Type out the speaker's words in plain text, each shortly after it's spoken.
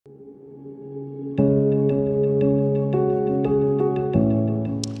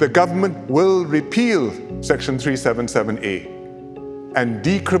the government will repeal Section 377A and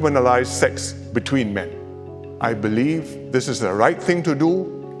decriminalize sex between men. I believe this is the right thing to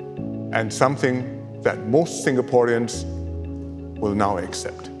do and something that most Singaporeans will now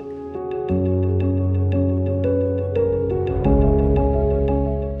accept.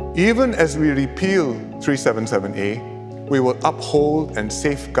 Even as we repeal 377A, we will uphold and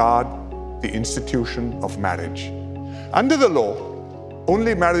safeguard the institution of marriage. Under the law,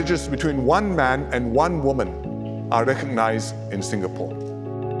 only marriages between one man and one woman are recognized in Singapore.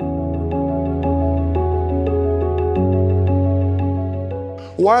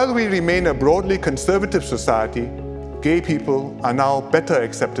 While we remain a broadly conservative society, gay people are now better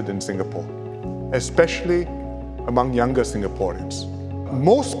accepted in Singapore, especially among younger Singaporeans.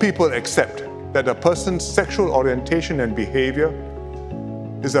 Most people accept that a person's sexual orientation and behavior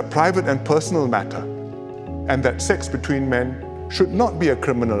is a private and personal matter, and that sex between men should not be a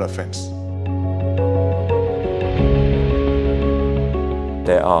criminal offense.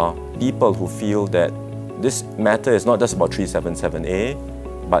 There are people who feel that this matter is not just about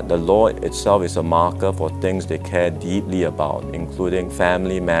 377A, but the law itself is a marker for things they care deeply about, including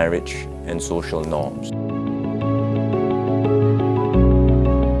family, marriage, and social norms.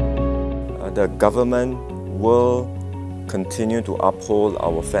 The government will continue to uphold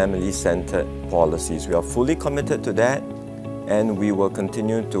our family-centered policies. We are fully committed to that, and we will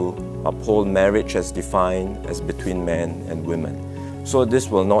continue to uphold marriage as defined as between men and women. So this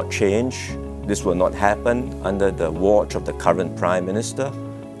will not change. This will not happen under the watch of the current Prime Minister,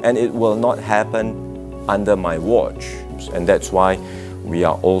 and it will not happen under my watch. And that's why we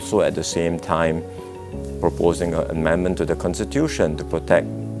are also at the same time proposing an amendment to the Constitution to protect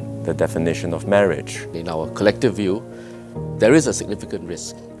the definition of marriage. In our collective view, there is a significant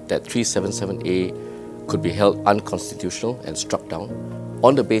risk that 377A could be held unconstitutional and struck down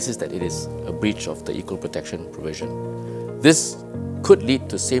on the basis that it is a breach of the equal protection provision. This could lead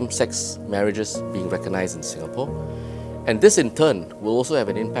to same-sex marriages being recognized in Singapore, and this in turn will also have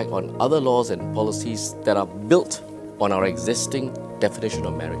an impact on other laws and policies that are built on our existing definition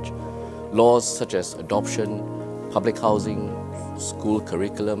of marriage. Laws such as adoption, public housing, school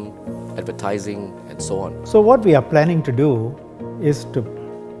curriculum, advertising, and so on. So what we are planning to do is to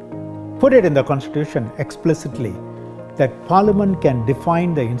put it in the Constitution explicitly that Parliament can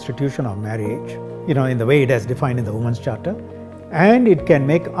define the institution of marriage, in the way it has defined in the Women's Charter, and it can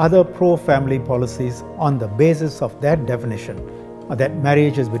make other pro-family policies on the basis of that definition, or that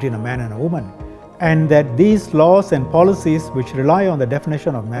marriage is between a man and a woman, and that these laws and policies which rely on the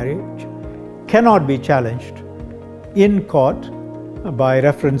definition of marriage cannot be challenged in court by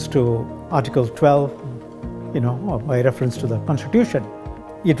reference to Article 12, or by reference to the Constitution.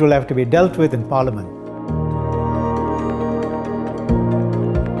 It will have to be dealt with in Parliament.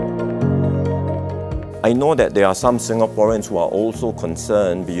 I know that there are some Singaporeans who are also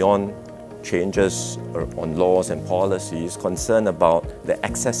concerned beyond changes on laws and policies, concerned about the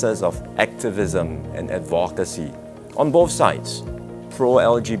excesses of activism and advocacy on both sides,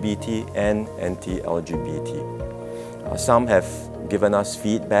 pro-LGBT and anti-LGBT. Some have given us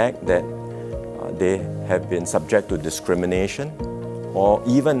feedback that they have been subject to discrimination or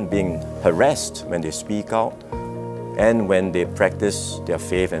even being harassed when they speak out and when they practice their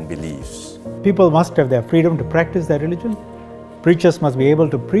faith and beliefs. People must have their freedom to practice their religion. Preachers must be able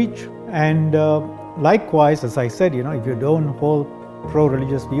to preach, and likewise, as I said, if you don't hold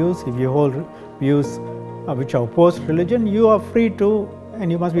pro-religious views, if you hold views which are opposed to religion, you are free to,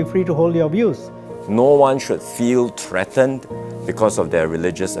 and you must be free to hold your views. No one should feel threatened because of their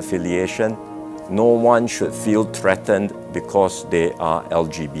religious affiliation. No one should feel threatened because they are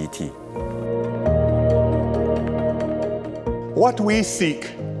LGBT. What we seek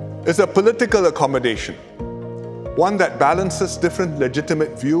is a political accommodation, one that balances different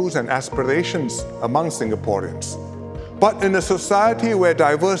legitimate views and aspirations among Singaporeans. But in a society where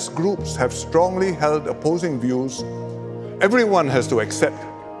diverse groups have strongly held opposing views, everyone has to accept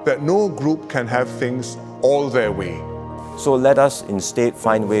that no group can have things all their way. So let us instead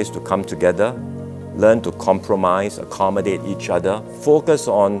find ways to come together, learn to compromise, accommodate each other, focus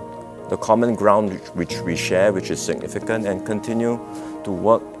on the common ground which we share, which is significant, and continue to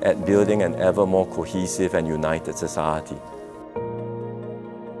work at building an ever more cohesive and united society.